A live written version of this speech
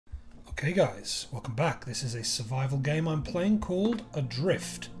Okay guys, welcome back. This is a survival game I'm playing called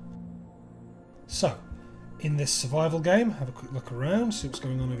Adrift. So, in this survival game, have a quick look around, see what's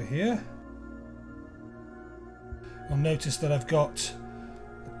going on over here. You'll notice that I've got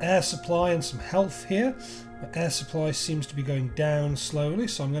air supply and some health here. My air supply seems to be going down slowly,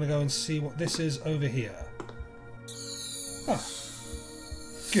 so I'm going to go and see what this is over here. Ah,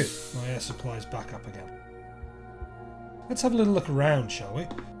 good. My air supply is back up again. Let's have a little look around, shall we?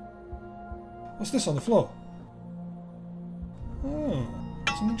 What's this on the floor? Oh,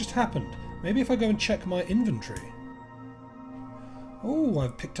 something just happened. Maybe if I go and check my inventory. Oh,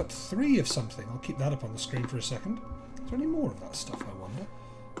 I've picked up 3 of something. I'll keep that up on the screen for a second. Is there any more of that stuff, I wonder?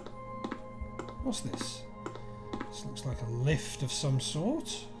 What's this? This looks like a lift of some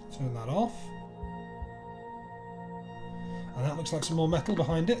sort. Turn that off. And that looks like some more metal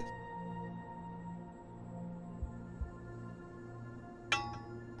behind it.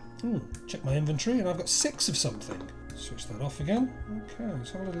 Check my inventory and I've got 6 of something. Switch that off again. Okay,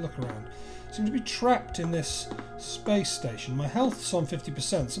 let's have a little look around. Seem to be trapped in this space station. My health's on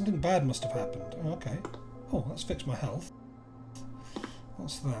 50%. Something bad must have happened. Oh, okay. Oh, that's fixed my health.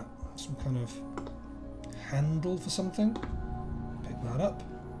 What's that? Some kind of handle for something. Pick that up.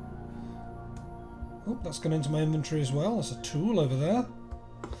 Oh, that's gone into my inventory as well. There's a tool over there.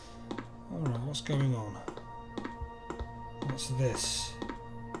 Alright, what's going on? What's this?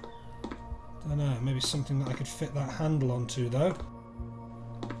 Don't know, maybe something that I could fit that handle onto though.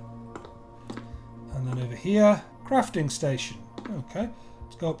 And then over here, crafting station. Okay,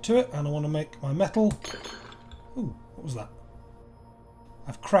 let's go up to it and I want to make my metal. Ooh, what was that?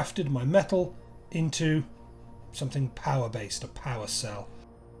 I've crafted my metal into something power based, a power cell.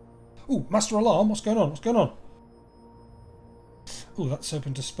 Ooh, master alarm, what's going on? What's going on? Ooh, that's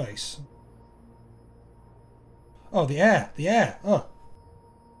open to space. Oh, the air, oh.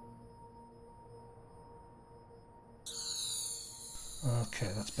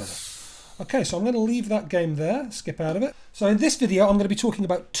 Okay, that's better. Okay, so I'm going to leave that game there, skip out of it. So in this video, I'm going to be talking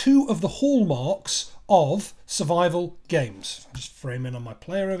about 2 of the hallmarks of survival games. I'll just frame in on my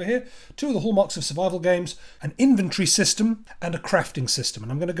player over here. 2 of the hallmarks of survival games, an inventory system and a crafting system.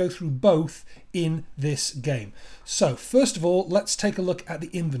 And I'm going to go through both in this game. So first of all, let's take a look at the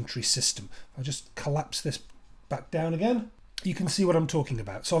inventory system. I'll just collapse this back down again. You can see what I'm talking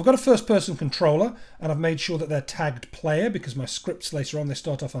about. So I've got a first-person controller and I've made sure that they're tagged player because my scripts later on, they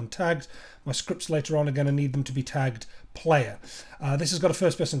start off untagged. My scripts later on are going to need them to be tagged player. This has got a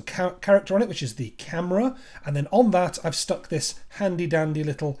first-person character on it, which is the camera. And then on that, I've stuck this handy-dandy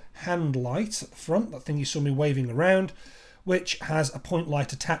little hand light at the front, that thing you saw me waving around, which has a point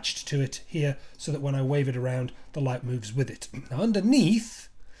light attached to it here so that when I wave it around, the light moves with it. Now underneath,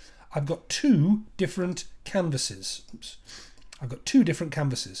 I've got 2 different canvases. Oops. I've got 2 different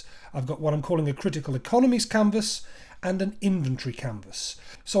canvases. I've got what I'm calling a critical economies canvas and an inventory canvas.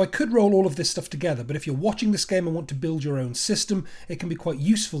 So I could roll all of this stuff together, but if you're watching this game and want to build your own system, it can be quite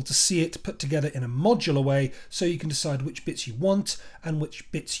useful to see it put together in a modular way so you can decide which bits you want and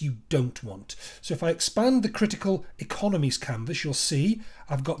which bits you don't want. So if I expand the critical economies canvas, you'll see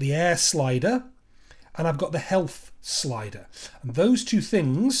I've got the air slider and I've got the health slider. And those 2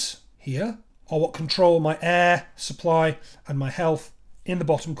 things here are what control my air supply and my health in the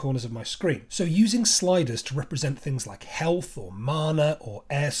bottom corners of my screen. So using sliders to represent things like health or mana or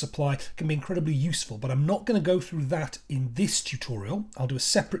air supply can be incredibly useful, but I'm not going to go through that in this tutorial. I'll do a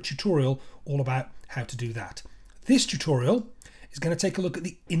separate tutorial all about how to do that. This tutorial is going to take a look at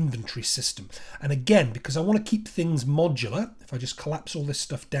the inventory system. And again, because I want to keep things modular, if I just collapse all this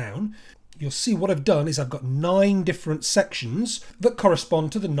stuff down, you'll see what I've done is I've got 9 different sections that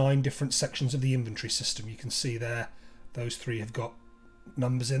correspond to the 9 different sections of the inventory system. You can see there, those 3 have got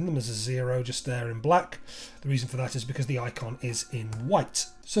numbers in them. There's a 0 just there in black. The reason for that is because the icon is in white.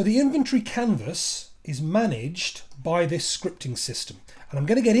 So the inventory canvas is managed by this scripting system. And I'm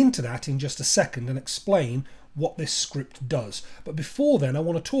going to get into that in just a second and explain what this script does. But before then, I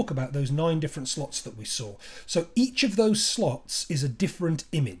want to talk about those 9 different slots that we saw. So each of those slots is a different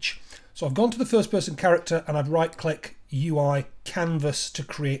image. So I've gone to the first person character and I've right-click UI canvas to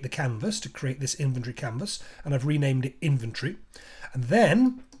create the canvas, to create this inventory canvas, and I've renamed it inventory. And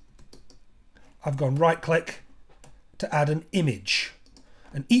then I've gone right-click to add an image.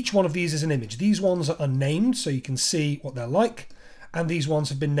 And each one of these is an image. These ones are unnamed so you can see what they're like, and these ones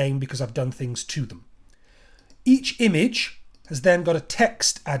have been named because I've done things to them. Each image has then got a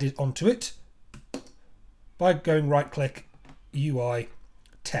text added onto it by going right-click UI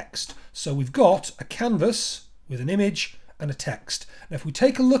text. So we've got a canvas with an image and a text. Now if we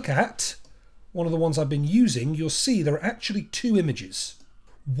take a look at one of the ones I've been using, you'll see there are actually 2 images.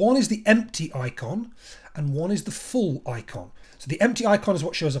 One is the empty icon and one is the full icon. So the empty icon is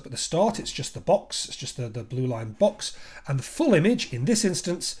what shows up at the start. It's just the box. It's just the blue line box. And the full image in this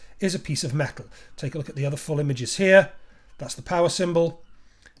instance is a piece of metal. Take a look at the other full images here. That's the power symbol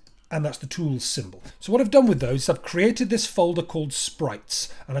and that's the tools symbol. So what I've done with those is I've created this folder called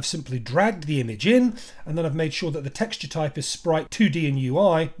sprites, and I've simply dragged the image in, and then I've made sure that the texture type is sprite 2D and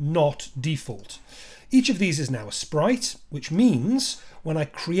UI, not default. Each of these is now a sprite, which means when I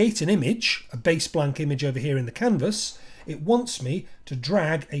create an image, a base blank image over here in the canvas, it wants me to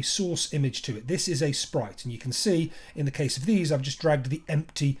drag a source image to it. This is a sprite, and you can see in the case of these, I've just dragged the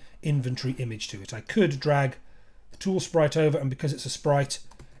empty inventory image to it. I could drag the tool sprite over, and because it's a sprite,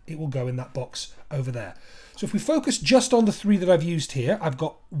 it will go in that box over there. So if we focus just on the three that I've used here, I've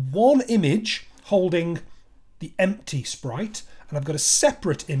got one image holding the empty sprite, and I've got a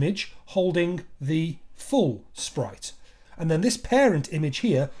separate image holding the full sprite. And then this parent image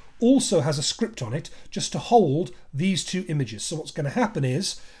here also has a script on it just to hold these two images. So what's going to happen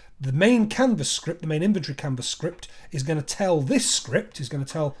is the main canvas script, the main inventory canvas script, is going to tell this script, is going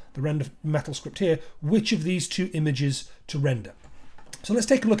to tell the render metal script here, which of these two images to render. So let's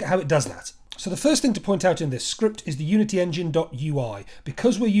take a look at how it does that. So the first thing to point out in this script is the Unity Engine.ui.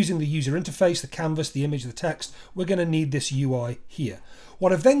 Because we're using the user interface, the canvas, the image, the text, we're going to need this UI here.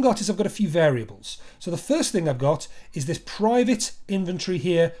 What I've then got is I've got a few variables. So the first thing I've got is this private inventory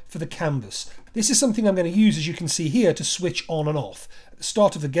here for the canvas. This is something I'm going to use, as you can see here, to switch on and off. At the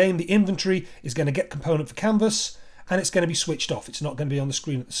start of the game, the inventory is going to get component for canvas, and it's going to be switched off. It's not going to be on the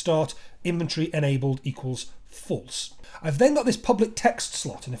screen at the start. Inventory enabled equals false. I've then got this public text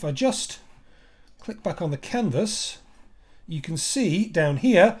slot, and if I just click back on the canvas, you can see down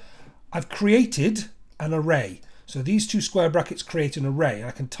here I've created an array. So these two square brackets create an array, and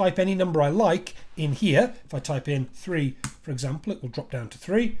I can type any number I like in here. If I type in 3, for example, it will drop down to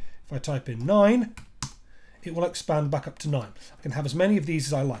 3. If I type in 9, it will expand back up to 9. I can have as many of these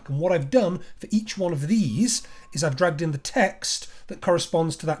as I like, and what I've done for each one of these is I've dragged in the text that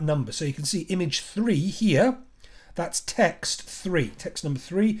corresponds to that number. So you can see image 3 here. That's text 3. Text number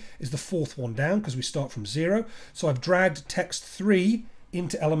 3 is the fourth one down because we start from 0. So I've dragged text 3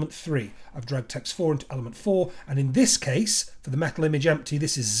 into element 3. I've dragged text 4 into element 4. And in this case, for the metal image empty,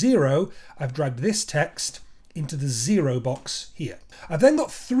 this is 0. I've dragged this text into the 0 box here. I've then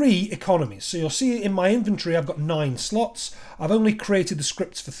got 3 economies. So you'll see in my inventory, I've got 9 slots. I've only created the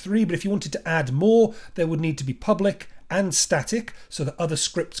scripts for 3, but if you wanted to add more, there would need to be public and static so that other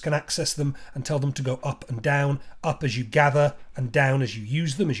scripts can access them and tell them to go up and down, up as you gather and down as you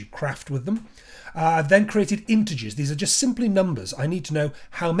use them, as you craft with them. I've then created integers. These are just simply numbers. I need to know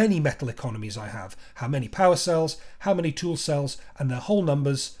how many metal economies I have, how many power cells, how many tool cells, and they're whole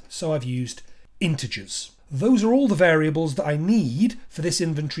numbers, so I've used integers. Those are all the variables that I need for this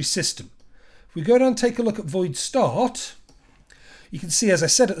inventory system. If we go down and take a look at void start, you can see, as I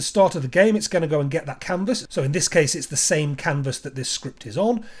said at the start of the game, it's going to go and get that canvas. So in this case, it's the same canvas that this script is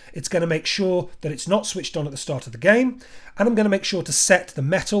on. It's going to make sure that it's not switched on at the start of the game. And I'm going to make sure to set the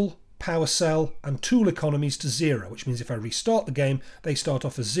metal, power cell, and tool economies to 0, which means if I restart the game, they start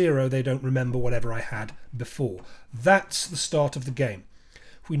off as 0. They don't remember whatever I had before. That's the start of the game.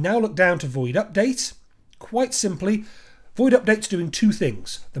 If we now look down to void update, quite simply, void update's doing two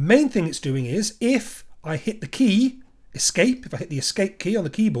things. The main thing it's doing is if I hit the key, escape, if I hit the escape key on the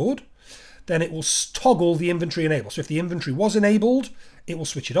keyboard, then it will toggle the inventory enable. So if the inventory was enabled, it will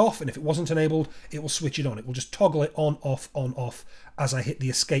switch it off, and if it wasn't enabled, it will switch it on. It will just toggle it on, off as I hit the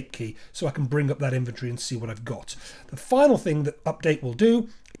escape key, so I can bring up that inventory and see what I've got. The final thing that update will do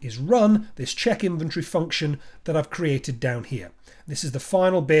is run this check inventory function that I've created down here. This is the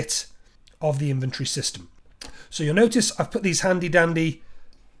final bit of the inventory system. So you'll notice I've put these handy dandy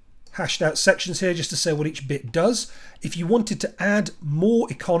hashed out sections here just to say what each bit does. If you wanted to add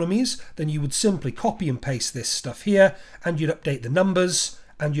more economies, then you would simply copy and paste this stuff here, and you'd update the numbers,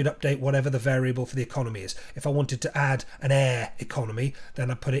 and you'd update whatever the variable for the economy is. If I wanted to add an air economy,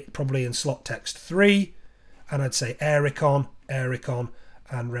 then I'd put it probably in slot text 3, and I'd say air econ,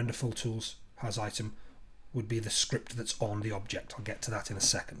 and render full tools has item would be the script that's on the object. I'll get to that in a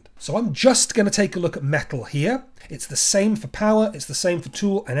second. So I'm just going to take a look at metal here. It's the same for power, it's the same for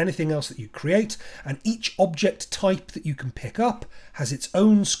tool, and anything else that you create. And each object type that you can pick up has its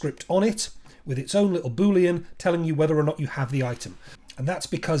own script on it with its own little boolean telling you whether or not you have the item. And that's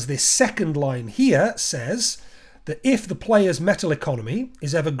because this second line here says that if the player's metal economy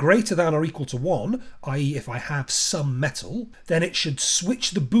is ever greater than or equal to 1, i.e. if I have some metal, then it should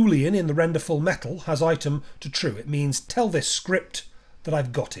switch the boolean in the render full metal has item to true. It means tell this script that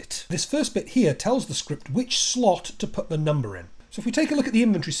I've got it. This first bit here tells the script which slot to put the number in. So if we take a look at the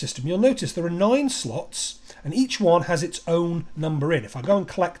inventory system, you'll notice there are 9 slots and each one has its own number in. If I go and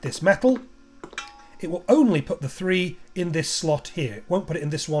collect this metal, it will only put the 3 in this slot here. It won't put it in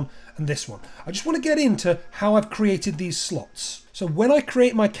this one and this one. I just want to get into how I've created these slots. So when I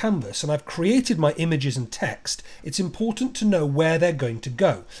create my canvas and I've created my images and text, it's important to know where they're going to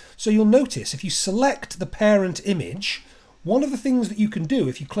go. So you'll notice if you select the parent image, one of the things that you can do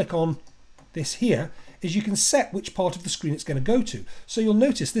if you click on this here is you can set which part of the screen it's going to go to. So you'll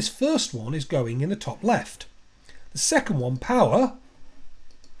notice this first one is going in the top left. The second one, power,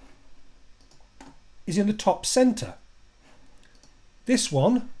 is in the top center. This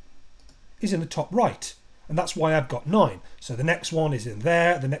one is in the top right, and that's why I've got 9. So the next one is in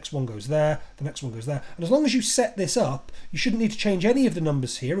there, the next one goes there, the next one goes there. And as long as you set this up, you shouldn't need to change any of the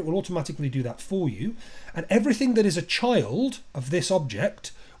numbers here. It will automatically do that for you. And everything that is a child of this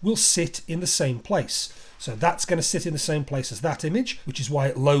object will sit in the same place. So that's going to sit in the same place as that image, which is why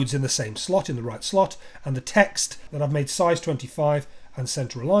it loads in the same slot, in the right slot. And the text that I've made size 25 and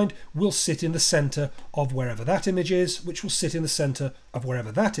center aligned will sit in the center of wherever that image is, which will sit in the center of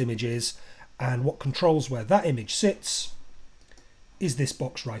wherever that image is. And what controls where that image sits is this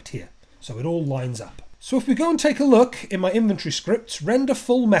box right here. So it all lines up. So if we go and take a look in my inventory scripts, render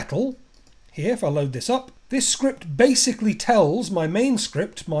full metal, here if I load this up, this script basically tells my main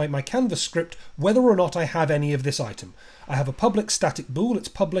script, my canvas script, whether or not I have any of this item. I have a public static bool, it's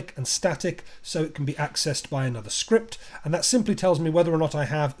public and static, so it can be accessed by another script, and that simply tells me whether or not I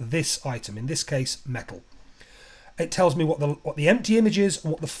have this item, in this case metal. It tells me what the empty image is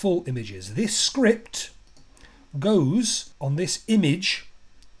and what the full image is. This script goes on this image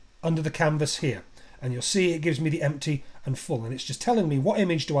under the canvas here, and you'll see it gives me the empty and full, and it's just telling me what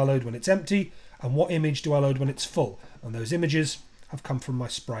image do I load when it's empty and what image do I load when it's full. And those images have come from my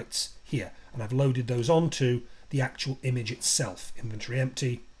sprites here, and I've loaded those onto the actual image itself, inventory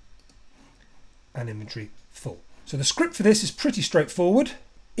empty and inventory full. So the script for this is pretty straightforward.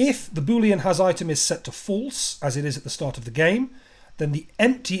 If the Boolean has item is set to false, as it is at the start of the game, then the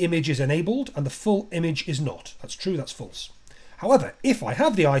empty image is enabled and the full image is not. That's true, that's false. However, if I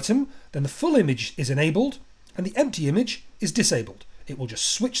have the item, then the full image is enabled and the empty image is disabled. It will just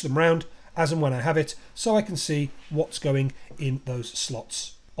switch them round as and when I have it, so I can see what's going in those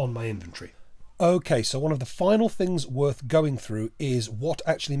slots on my inventory. Okay, so one of the final things worth going through is what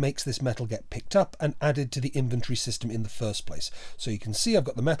actually makes this metal get picked up and added to the inventory system in the first place. So you can see I've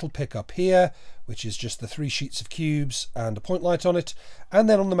got the metal pickup here, which is just the 3 sheets of cubes and a point light on it. And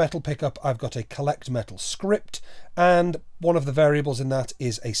then on the metal pickup, I've got a collect metal script, and one of the variables in that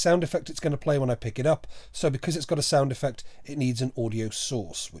is a sound effect it's going to play when I pick it up. So because it's got a sound effect, it needs an audio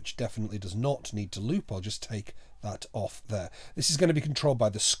source, which definitely does not need to loop. I'll just take that off there. This is going to be controlled by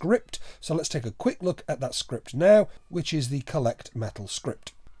the script, so let's take a quick look at that script now, which is the collect metal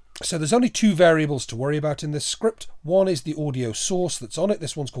script. So there's only 2 variables to worry about in this script. One is the audio source that's on it.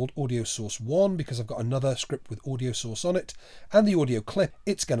 This one's called audio source 1 because I've got another script with audio source on it. And the audio clip,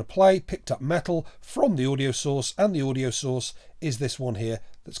 it's going to play picked up metal from the audio source, and the audio source is this one here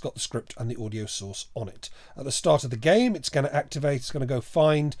that's got the script and the audio source on it. At the start of the game, it's going to activate, it's going to go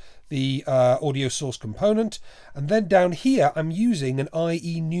find the audio source component, and then down here I'm using an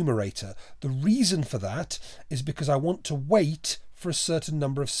IE numerator. The reason for that is because I want to wait for a certain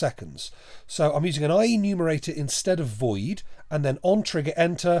number of seconds. So I'm using an IE numerator instead of void, and then on trigger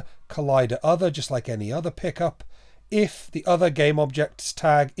enter, collider other, just like any other pickup. If the other game object's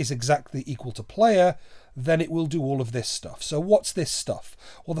tag is exactly equal to player, then it will do all of this stuff. So what's this stuff?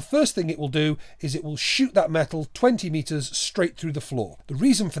 Well, the first thing it will do is it will shoot that metal 20 meters straight through the floor. The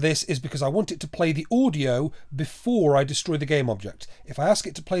reason for this is because I want it to play the audio before I destroy the game object. If I ask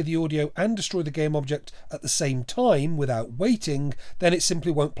it to play the audio and destroy the game object at the same time without waiting, then it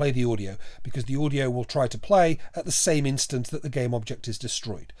simply won't play the audio, because the audio will try to play at the same instant that the game object is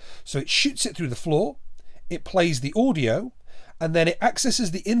destroyed. So it shoots it through the floor, it plays the audio, and then it accesses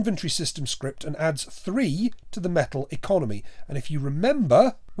the inventory system script and adds 3 to the metal economy. And if you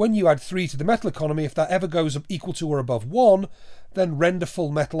remember, when you add 3 to the metal economy, if that ever goes equal to or above 1, then render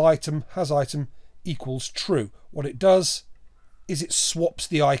full metal item has item equals true. What it does is it swaps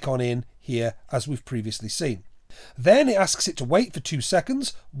the icon in here as we've previously seen. Then it asks it to wait for 2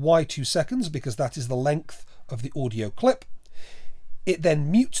 seconds. Why 2 seconds? Because that is the length of the audio clip. It then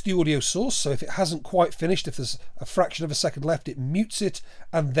mutes the audio source, so if it hasn't quite finished, if there's a fraction of a second left, it mutes it,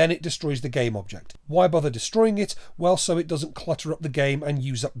 and then it destroys the game object. Why bother destroying it? Well, so it doesn't clutter up the game and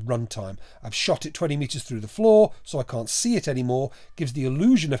use up runtime. I've shot it 20 meters through the floor, so I can't see it anymore, gives the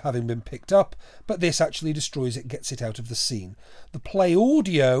illusion of having been picked up, but this actually destroys it, gets it out of the scene. The play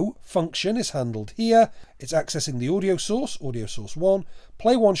audio function is handled here. It's accessing the audio source 1.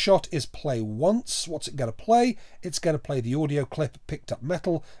 Play one shot is play once. What's it going to play? It's going to play the audio clip, picked up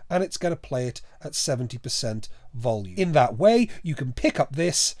metal, and it's going to play it at 70% volume. In that way, you can pick up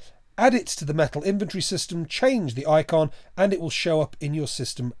this, add it to the metal inventory system, change the icon, and it will show up in your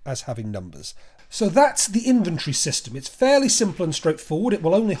system as having numbers. So that's the inventory system. It's fairly simple and straightforward. It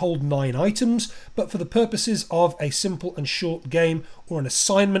will only hold 9 items, but for the purposes of a simple and short game or an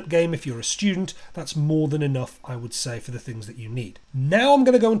assignment game if you're a student, that's more than enough, I would say, for the things that you need. Now I'm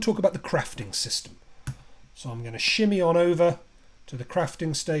going to go and talk about the crafting system. So I'm going to shimmy on over to the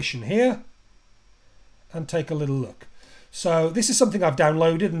crafting station here and take a little look. So this is something I've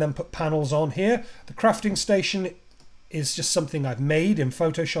downloaded and then put panels on here. The crafting station is just something I've made in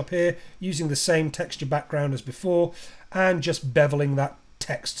Photoshop here, using the same texture background as before, and just beveling that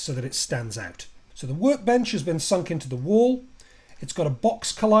text so that it stands out. So the workbench has been sunk into the wall. It's got a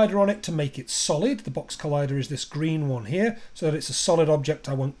box collider on it to make it solid. The box collider is this green one here, so that it's a solid object,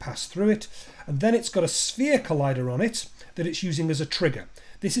 I won't pass through it. And then it's got a sphere collider on it that it's using as a trigger.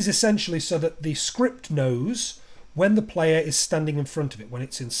 This is essentially so that the script knows when the player is standing in front of it, when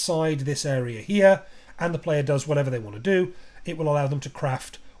it's inside this area here, and the player does whatever they want to do, it will allow them to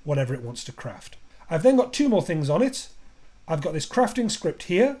craft whatever it wants to craft. I've then got 2 more things on it. I've got this crafting script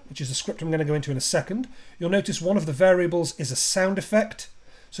here, which is a script I'm going to go into in a second. You'll notice one of the variables is a sound effect.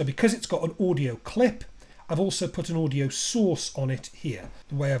 So because it's got an audio clip, I've also put an audio source on it here.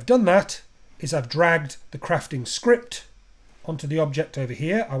 The way I've done that is I've dragged the crafting script onto the object over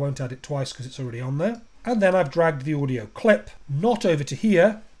here. I won't add it twice because it's already on there. And then I've dragged the audio clip, not over to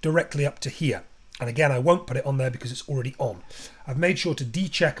here, directly up to here. And again, I won't put it on there because it's already on. I've made sure to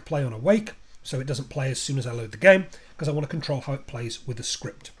decheck play on awake, so it doesn't play as soon as I load the game, because I want to control how it plays with the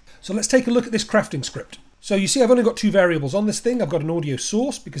script. So let's take a look at this crafting script. So you see I've only got 2 variables on this thing. I've got an audio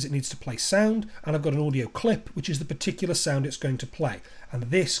source because it needs to play sound, and I've got an audio clip, which is the particular sound it's going to play. And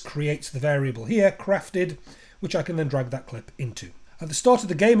this creates the variable here, crafted, which I can then drag that clip into. At the start of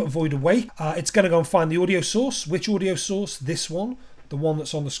the game at Void Awake, it's going to go and find the audio source. Which audio source? This one. The one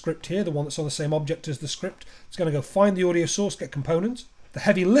that's on the script here, the one that's on the same object as the script. It's going to go find the audio source, get components. The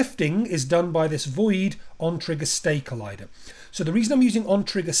heavy lifting is done by this Void on-trigger stay collider. So the reason I'm using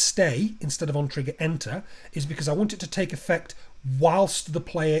on-trigger stay instead of on-trigger enter is because I want it to take effect whilst the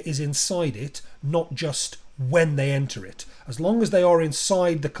player is inside it, not just when they enter it. As long as they are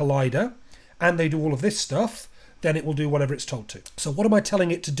inside the collider and they do all of this stuff, then it will do whatever it's told to. So what am I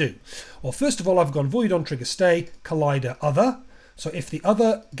telling it to do? Well, first of all, I've gone Void on-trigger stay, collider other. So if the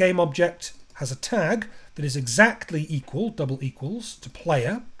other game object has a tag that is exactly equal, double equals, to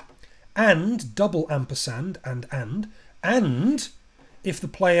player, and double ampersand and if the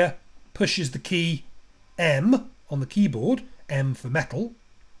player pushes the key M on the keyboard, M for metal,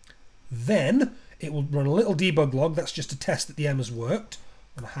 then it will run a little debug log. That's just to test that the M has worked.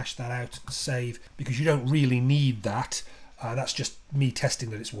 I'm going to hash that out and save because you don't really need that. That's just me testing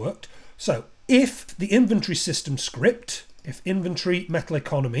that it's worked. So if the inventory system script, if inventory metal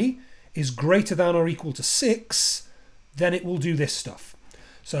economy is greater than or equal to 6, then it will do this stuff.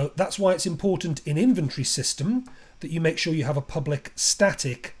 So that's why it's important in inventory system that you make sure you have a public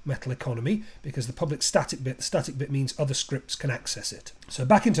static metal economy, because the public static bit means other scripts can access it. So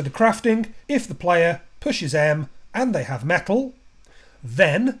back into the crafting, if the player pushes M and they have metal,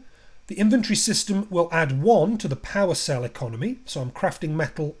 then the inventory system will add 1 to the power cell economy. So I'm crafting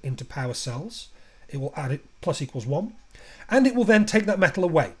metal into power cells. It will add it plus equals 1. And it will then take that metal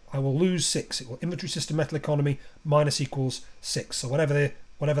away. I will lose 6. It will inventory system metal economy minus equals 6. So whatever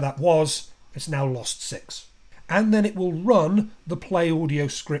that was, it's now lost 6. And then it will run the play audio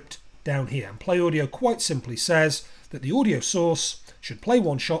script down here. And play audio quite simply says that the audio source should play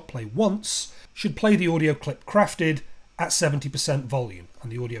one shot, play once, should play the audio clip crafted at 70% volume.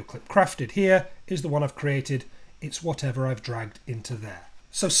 And the audio clip crafted here is the one I've created. It's whatever I've dragged into there.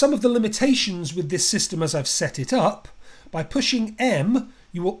 So some of the limitations with this system as I've set it up, by pushing M,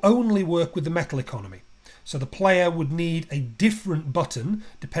 you will only work with the metal economy. So the player would need a different button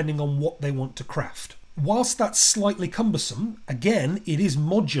depending on what they want to craft. Whilst that's slightly cumbersome, again, it is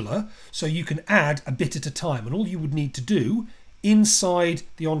modular, so you can add a bit at a time. And all you would need to do inside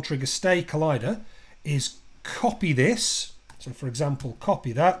the on-trigger stay collider is copy this. So for example,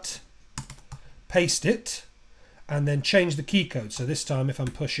 copy that, paste it, and then change the key code. So this time if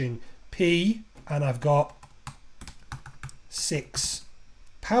I'm pushing P and I've got 6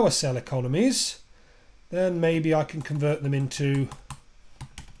 power cell economies, then maybe I can convert them into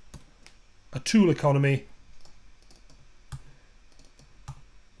a tool economy,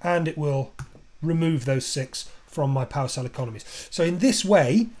 and it will remove those 6 from my power cell economies. So in this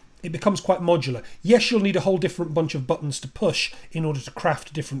way, it becomes quite modular. Yes, you'll need a whole different bunch of buttons to push in order to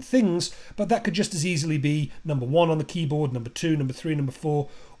craft different things, but that could just as easily be number 1 on the keyboard, number 2, number 3, number 4,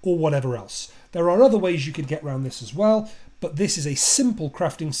 or whatever else. There are other ways you could get around this as well, but this is a simple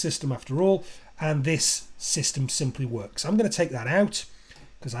crafting system after all, and this system simply works. I'm going to take that out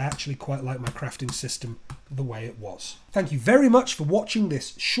because I actually quite like my crafting system the way it was. Thank you very much for watching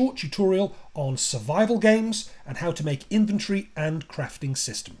this short tutorial on survival games and how to make inventory and crafting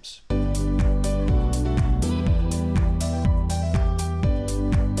systems.